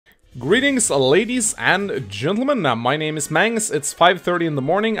Greetings, ladies and gentlemen. My name is Mangs. It's 5:30 in the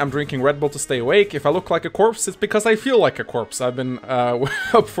morning. I'm drinking Red Bull to stay awake. If I look like a corpse, it's because I feel like a corpse. I've been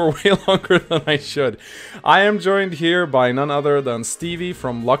up for way longer than I should. I am joined here by none other than Stevie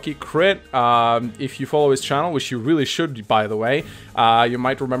from Lucky Crit. If you follow his channel, which you really should, by the way, you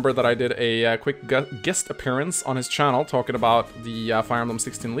might remember that I did a quick guest appearance on his channel talking about the Fire Emblem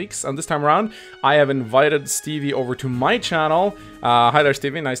 16 leaks. And this time around, I have invited Stevie over to my channel. Hi there,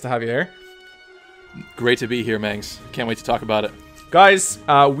 Stevie. Nice to have you here. Great to be here, Mangs. Can't wait to talk about it. Guys,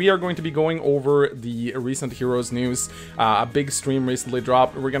 we are going to be going over the recent Heroes news. A big stream recently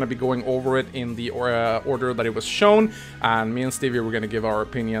dropped. We're going to be going over it in the order that it was shown. And me and Stevie, we're going to give our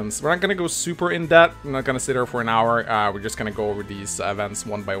opinions. We're not going to go super in-depth. We're not going to sit here for an hour. We're just going to go over these events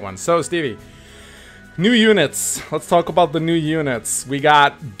one by one. So, Stevie, new units. Let's talk about the new units. We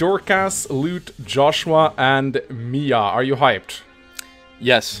got Dorcas, Lute, Joshua, and Mia. Are you hyped?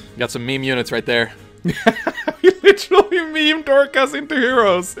 Yes, got some meme units right there. We literally memed Dorcas into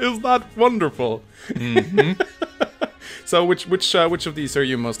Heroes. Is that wonderful? Mm-hmm. So which of these are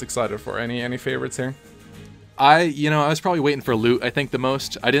you most excited for? Any favorites here? I was probably waiting for Lute, I think, the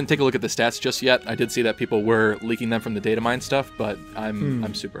most. I didn't take a look at the stats just yet. I did see that people were leaking them from the data mine stuff, but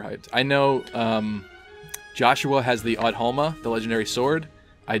I'm super hyped. I know Joshua has the Audhalma, the legendary sword.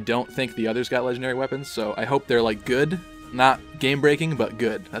 I don't think the others got legendary weapons, so I hope they're like good. Not game-breaking, but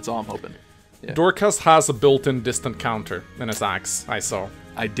good. That's all I'm hoping. Yeah. Dorcas has a built-in distant counter in his axe, I saw.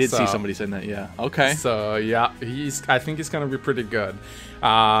 I did see somebody saying that, yeah. Okay. So, yeah, I think he's gonna be pretty good.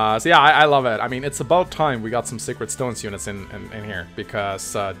 So, yeah, I love it. I mean, it's about time we got some Secret Stones units in here,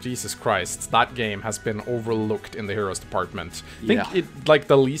 because, Jesus Christ, that game has been overlooked in the Heroes department. I think it's, like,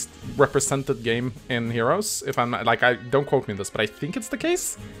 the least represented game in Heroes, if I'm not, like, don't quote me on this, but I think it's the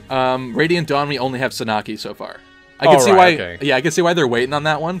case? Radiant Dawn, we only have Sanaki so far. I can see why. Okay. Yeah, I can see why they're waiting on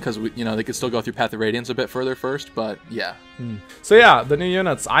that one, because they could still go through Path of Radiance a bit further first. But yeah. So yeah, the new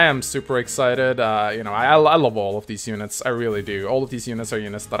units. I am super excited. I love all of these units. I really do. All of these units are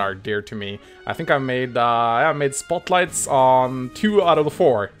units that are dear to me. I think I made spotlights on 2 out of the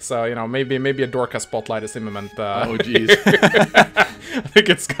 4. So maybe a Dorcas spotlight is imminent. Oh jeez. I think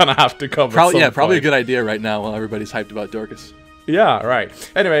it's gonna have to come. Probably a good idea right now while everybody's hyped about Dorcas. Yeah, right.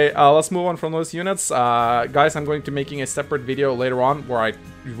 Anyway, let's move on from those units. Guys, I'm going to be making a separate video later on where I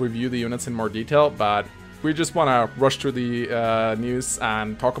review the units in more detail, but we just want to rush through the news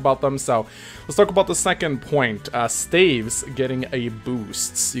and talk about them. So let's talk about the second point, staves getting a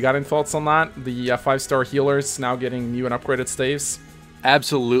boost. You got any thoughts on that? The 5-star healers now getting new and upgraded staves?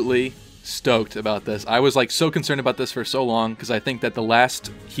 Absolutely stoked about this. I was like so concerned about this for so long because I think that the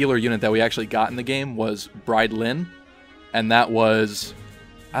last healer unit that we actually got in the game was Bride Lynn. And that was,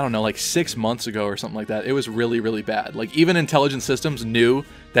 I don't know, like 6 months ago or something like that. It was really, really bad. Like, even Intelligent Systems knew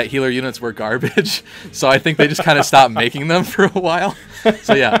that healer units were garbage. So I think they just kind of stopped making them for a while.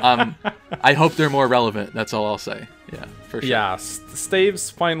 So yeah, I hope they're more relevant. That's all I'll say. Yeah, for sure. Yeah, staves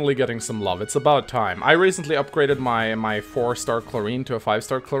finally getting some love. It's about time. I recently upgraded my 4-star Chlorine to a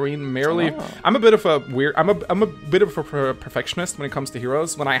 5-star Chlorine. Merely, I'm a bit of a perfectionist when it comes to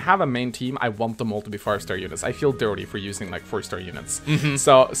heroes. When I have a main team, I want them all to be 5-star units. I feel dirty for using like 4-star units.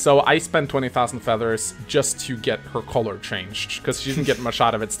 So I spent 20,000 feathers just to get her color changed because she didn't get much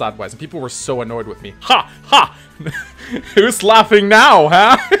out of it stat-wise, and people were so annoyed with me. Ha ha! Who's laughing now,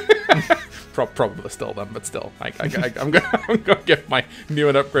 huh? Probably still them, but still, I'm gonna get my new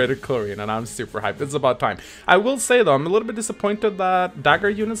and upgraded Chlorine, and I'm super hyped. It's about time. I will say though, I'm a little bit disappointed that dagger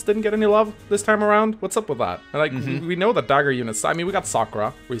units didn't get any love this time around. What's up with that? Like, we know that dagger units. I mean, we got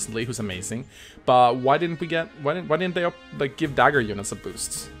Sakura recently, who's amazing, but why didn't they give dagger units a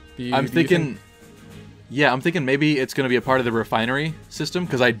boost? I'm thinking maybe it's going to be a part of the refinery system,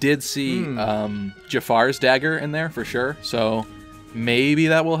 because I did see Jafar's dagger in there for sure, so maybe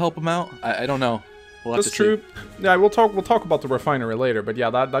that will help him out. I don't know. That's true. Yeah, we'll talk about the refinery later, but yeah,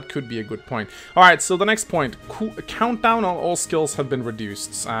 that could be a good point. All right, so the next point, countdown on all skills have been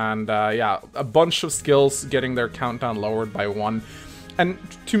reduced, and yeah, a bunch of skills getting their countdown lowered by 1. And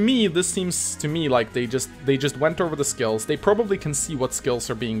to me, this seems to me like they just went over the skills. They probably can see what skills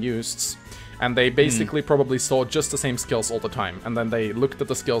are being used, and they basically probably saw just the same skills all the time, and then they looked at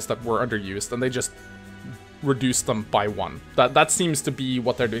the skills that were underused, and they just reduced them by 1. That seems to be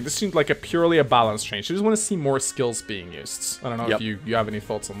what they're doing. This seems like purely a balance change. I just want to see more skills being used. I don't know if you have any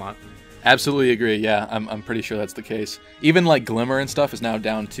thoughts on that. Absolutely agree. Yeah, I'm pretty sure that's the case. Even like Glimmer and stuff is now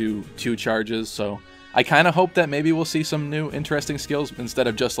down to 2 charges, so I kind of hope that maybe we'll see some new interesting skills instead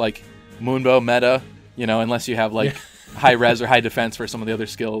of just like Moonbow meta, unless you have like high res or high defense for some of the other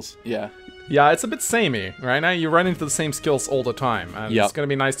skills. Yeah. Yeah, it's a bit samey, right? Now you run into the same skills all the time, and Yep. it's gonna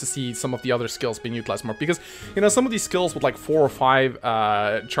be nice to see some of the other skills being utilized more, because, you know, some of these skills with like 4 or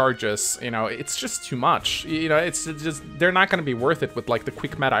 5 charges, you know, it's just too much. You know, it's just, they're not gonna be worth it with like the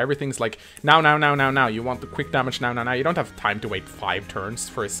quick meta. Everything's like now. You want the quick damage now. You don't have time to wait 5 turns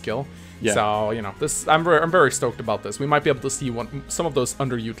for a skill. Yeah. So, you know, this I'm very stoked about this. We might be able to see some of those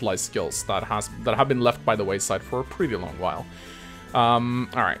underutilized skills that have been left by the wayside for a pretty long while. All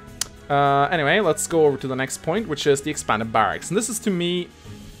right. Anyway, let's go over to the next point, which is the expanded barracks. And this is, to me,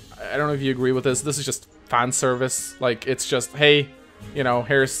 I don't know if you agree with this. This is just fan service. Like, it's just, hey, you know,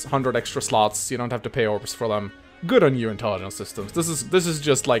 here's 100 extra slots. You don't have to pay orbs for them. Good on you, intelligence systems. This is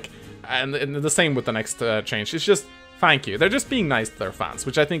just like, and the same with the next change. It's just, thank you. They're just being nice to their fans,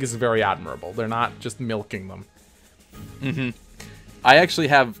 which I think is very admirable. They're not just milking them. Mm-hmm. I actually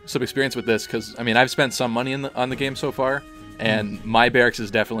have some experience with this because, I mean, I've spent some money on the game so far. And my barracks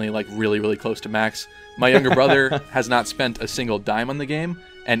is definitely like really close to max. My younger brother has not spent a single dime on the game,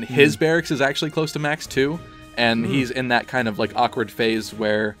 and his barracks is actually close to max too. And he's in that kind of like awkward phase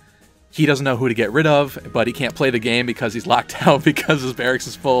where he doesn't know who to get rid of, but he can't play the game because he's locked out because his barracks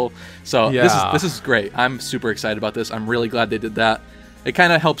is full. So yeah. this is great. I'm super excited about this. I'm really glad they did that. It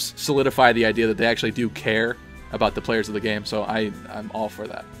kind of helps solidify the idea that they actually do care about the players of the game. So I'm all for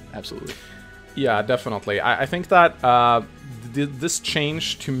that. Absolutely. Yeah, definitely. I think that this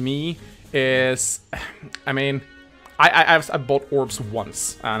change to me is, I mean, I've bought orbs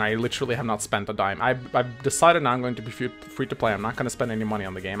once, and I literally have not spent a dime. I've decided now I'm going to be free to play. I'm not going to spend any money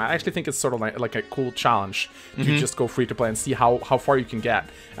on the game. I actually think it's sort of like a cool challenge to just go free to play and see how far you can get.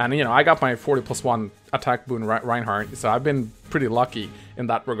 And, you know, I got my 40+1 attack boon Reinhardt, so I've been pretty lucky in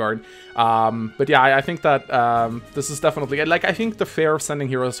that regard. But yeah, I think that this is definitely, like, I think the fear of sending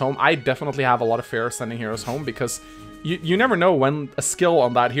heroes home, I definitely have a lot of fear of sending heroes home, because you never know when a skill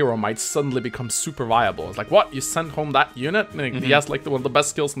on that hero might suddenly become super viable. It's like, what? You sent home that unit? And he has like one of the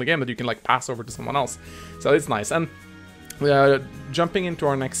best skills in the game that you can like pass over to someone else. So it's nice. And jumping into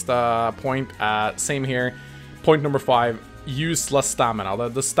our next point, same here. Point number 5. Use less stamina.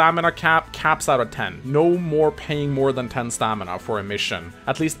 The stamina caps out at 10. No more paying more than 10 stamina for a mission.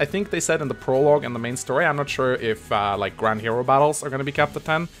 At least I think they said in the prologue and the main story. I'm not sure if like grand hero battles are going to be capped at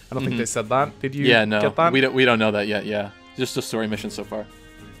 10. I don't think they said that. Did you get that? We don't know that yet. Yeah, just the story mission so far.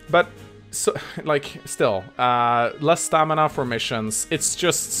 But so, like, still, less stamina for missions. It's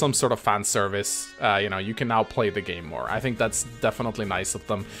just some sort of fan service. You know, you can now play the game more. I think that's definitely nice of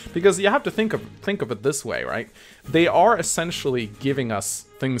them, because you have to think of it this way, right? They are essentially giving us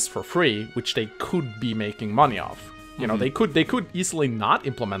things for free, which they could be making money off. You know, they could easily not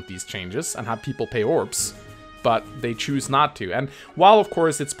implement these changes and have people pay orbs, but they choose not to. And while, of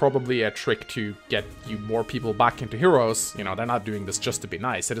course, it's probably a trick to get you more people back into heroes, you know, they're not doing this just to be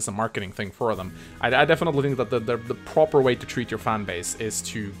nice. It is a marketing thing for them. I definitely think that the proper way to treat your fan base is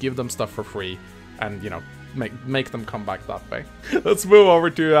to give them stuff for free and, you know, make them come back that way. Let's move over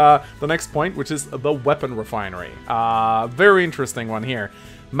to the next point, which is the weapon refinery. Very interesting one here.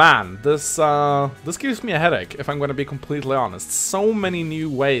 Man, this gives me a headache, if I'm going to be completely honest. So many new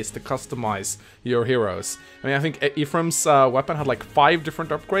ways to customize your heroes. I mean, I think Ephraim's weapon had like 5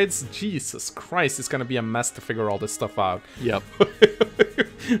 different upgrades. Jesus Christ, it's going to be a mess to figure all this stuff out. Yep.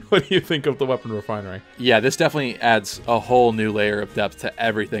 What do you think of the weapon refinery? Yeah, this definitely adds a whole new layer of depth to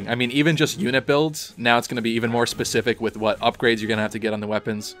everything. I mean, even just unit builds, now it's going to be even more specific with what upgrades you're going to have to get on the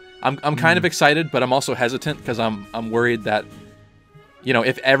weapons. I'm kind of excited, but I'm also hesitant because I'm worried that, you know,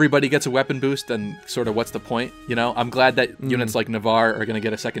 if everybody gets a weapon boost, then sort of what's the point? You know, I'm glad that units like Navarre are going to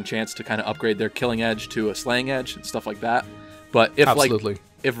get a second chance to kind of upgrade their killing edge to a slaying edge and stuff like that. But if Absolutely. like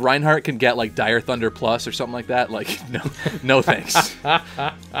if Reinhardt can get like Dire Thunder Plus or something like that, like no thanks.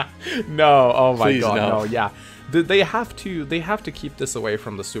 No, oh my Please, god, no. yeah. They have to keep this away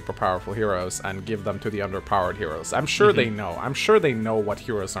from the super powerful heroes and give them to the underpowered heroes. I'm sure they know. I'm sure they know what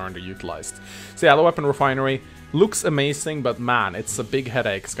heroes are underutilized. So yeah, the weapon refinery looks amazing, but man, it's a big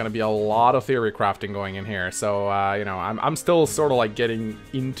headache. It's gonna be a lot of theory crafting going in here. So you know, I'm still sort of like getting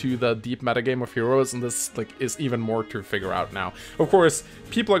into the deep metagame of heroes, and this like is even more to figure out now. Of course,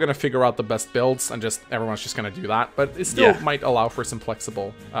 people are gonna figure out the best builds, and everyone's just gonna do that. But it still might allow for some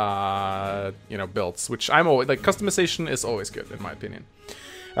flexible, you know, builds, which I'm always like. Customization is always good in my opinion.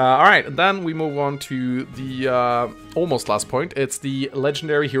 Alright, then we move on to the almost last point. It's the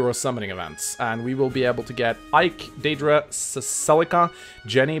legendary hero summoning events. And we will be able to get Ike, Daedra, Celica,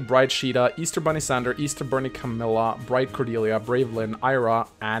 Jenny, Bright Sheeta, Easter Bunny Sander, Easter Bunny Camilla, Bright Cordelia, Brave Lynn, Ira,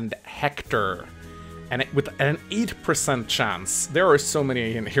 and Hector. And with an 8% chance. There are so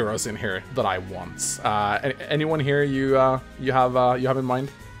many heroes in here that I want. Anyone here you have in mind?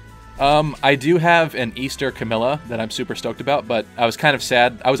 I do have an Easter Camilla that I'm super stoked about, but I was kind of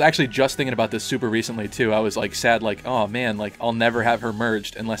sad. I was actually just thinking about this super recently too. I was like sad, like, oh man, like I'll never have her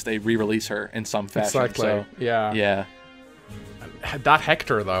merged unless they re-release her in some fashion. Exactly. So, yeah. Yeah. That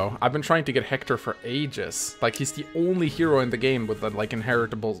Hector though, I've been trying to get Hector for ages. Like he's the only hero in the game with that like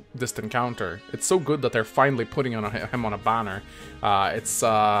inheritable distant counter. It's so good that they're finally putting him on a banner. It's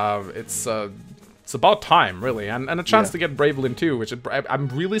about time, really, and a chance to get Bravelyn too, which I'm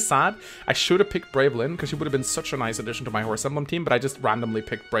really sad. I should have picked Bravelyn because she would have been such a nice addition to my Horse Emblem team, but I just randomly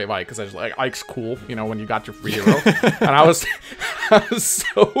picked Brave Ike because I was like, Ike's cool, you know, when you got your free hero. And I was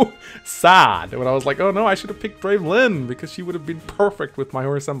so sad when I was like, oh no, I should have picked Bravelyn because she would have been perfect with my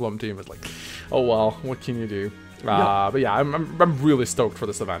Horse Emblem team. It's like, oh well, what can you do? But yeah, I'm really stoked for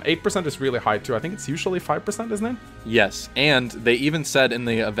this event. 8% is really high too. I think it's usually 5%, isn't it? Yes, and they even said in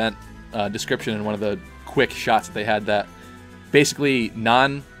the event description in one of the quick shots that they had that basically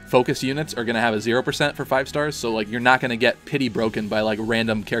non-focused units are going to have a 0% for 5 stars, so like you're not going to get pity broken by like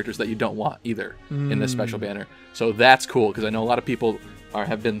random characters that you don't want either in this special banner. So that's cool because I know a lot of people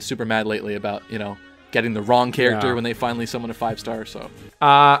have been super mad lately about, you know, getting the wrong character when they finally summon a 5-star. So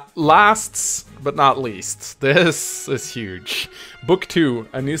last but not least, this is huge. Book 2,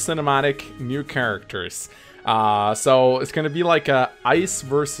 a new cinematic, new characters. So it's gonna be like a ice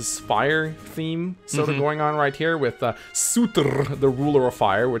versus fire theme sort of going on right here with Sutr, the ruler of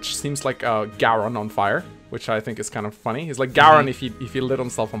fire, which seems like Garon on fire, which I think is kind of funny. He's like Garon if he lit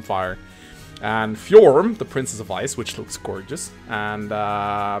himself on fire. And Fjorm, the princess of ice, which looks gorgeous. And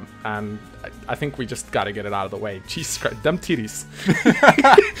I think we just gotta get it out of the way. Jesus Christ, them titties.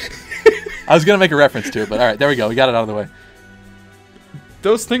 I was gonna make a reference to it, but all right, there we go. We got it out of the way.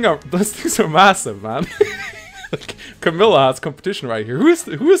 Those things are massive, man. Like, Camilla has competition right here. Who is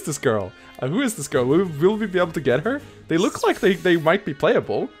this girl? Who is this girl? Will we be able to get her? They look like they might be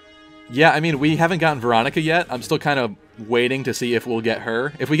playable. Yeah, I mean, we haven't gotten Veronica yet. I'm still kind of waiting to see if we'll get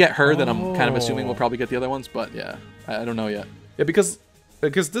her. If we get her, then I'm kind of assuming we'll probably get the other ones. But yeah, I don't know yet. Yeah, because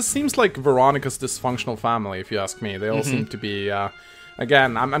this seems like Veronica's dysfunctional family, if you ask me. They all seem to be.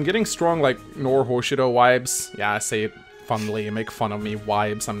 Again, I'm getting strong like Nor Hoshido vibes. Yeah, I say it fondly, make fun of me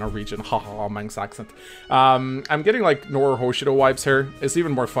vibes. I'm Norwegian, haha, Manx accent. I'm getting like Nor Hoshido vibes here. It's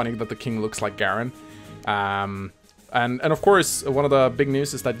even more funny that the king looks like Garen. And of course, one of the big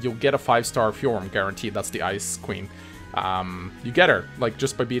news is that you'll get a 5-star Fjorm guaranteed. That's the Ice Queen. You get her like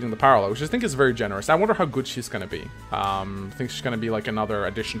just by beating the parallel, which I think is very generous. I wonder how good she's gonna be. I think she's gonna be like another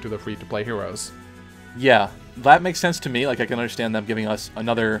addition to the free-to-play heroes. Yeah, that makes sense to me. Like, I can understand them giving us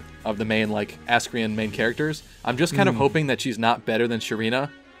another of the main, like, Ascrian main characters. I'm just kind of hoping that she's not better than Sharina.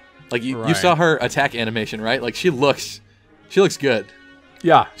 Like, you saw her attack animation, right? Like, she looks good.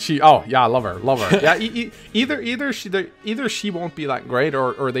 Yeah, I love her. Yeah, either she won't be that great,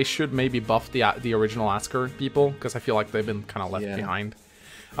 or they should maybe buff the original Asker people, because I feel like they've been kind of left behind.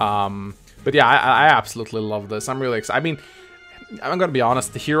 But yeah, I absolutely love this. I'm really excited. I mean, I'm gonna be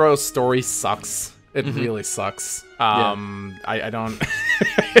honest. The hero story sucks. It really sucks. I don't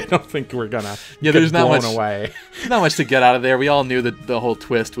I don't think we're gonna there's not blown much away. Not much to get out of there. We all knew that the whole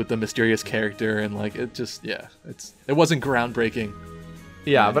twist with the mysterious character, and like it just it wasn't groundbreaking.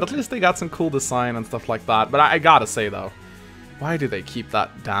 Yeah, but at least they got some cool design and stuff like that. But I gotta say though, why do they keep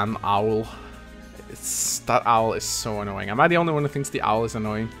that damn owl? That owl is so annoying. Am I the only one who thinks the owl is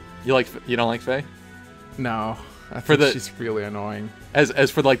annoying? You don't like Faye? No. I think she's really annoying.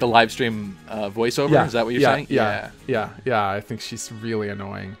 As for like the live stream voiceover, is that what you're saying? Yeah. I think she's really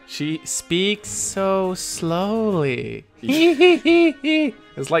annoying. She speaks so slowly.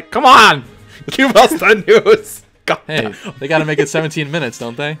 It's like, come on, give us the news. God. Hey, they got to make it 17 minutes,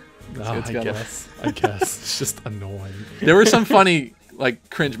 don't they? I guess. It's just annoying. There were some funny like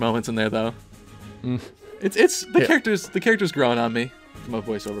cringe moments in there though. It's the character's growing on me. From a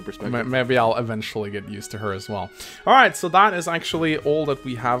voiceover perspective. Maybe I'll eventually get used to her as well. Alright, so that is actually all that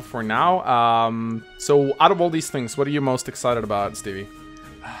we have for now. So out of all these things, what are you most excited about, Stevie?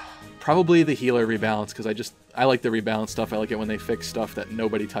 Probably the healer rebalance, because I like the rebalance stuff. I like it when they fix stuff that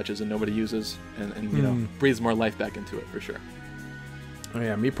nobody touches and nobody uses, and you know, breathes more life back into it, for sure.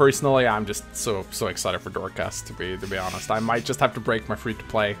 Yeah, me personally, I'm just so excited for Dorcas, to be honest. I might just have to break my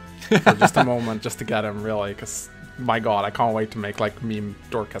free-to-play for just a moment just to get him, really, because my god, I can't wait to make like meme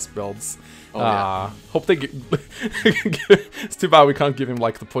Dorcas builds. Oh, yeah. Hope they it's too bad we can't give him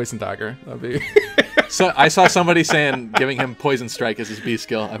like the poison dagger. That'd be So I saw somebody saying giving him poison strike as his B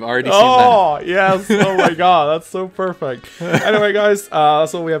skill. I've already seen that. Oh yes! Oh my god, that's so perfect. Anyway, guys,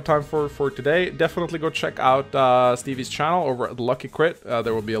 that's all we have time for today. Definitely go check out Stevie's channel over at Lucky Crit.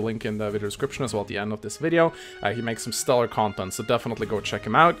 There will be a link in the video description as well at the end of this video. He makes some stellar content, so definitely go check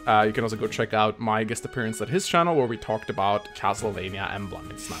him out. You can also go check out my guest appearance at his channel where we talked about Castlevania Emblem.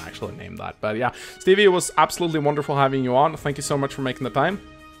 It's not actually named that, but yeah, Stevie, it was absolutely wonderful having you on. Thank you so much for making the time.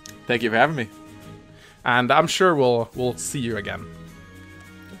 Thank you for having me. And I'm sure we'll see you again.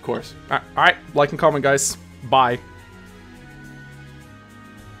 Of course. All right, like and comment, guys. Bye.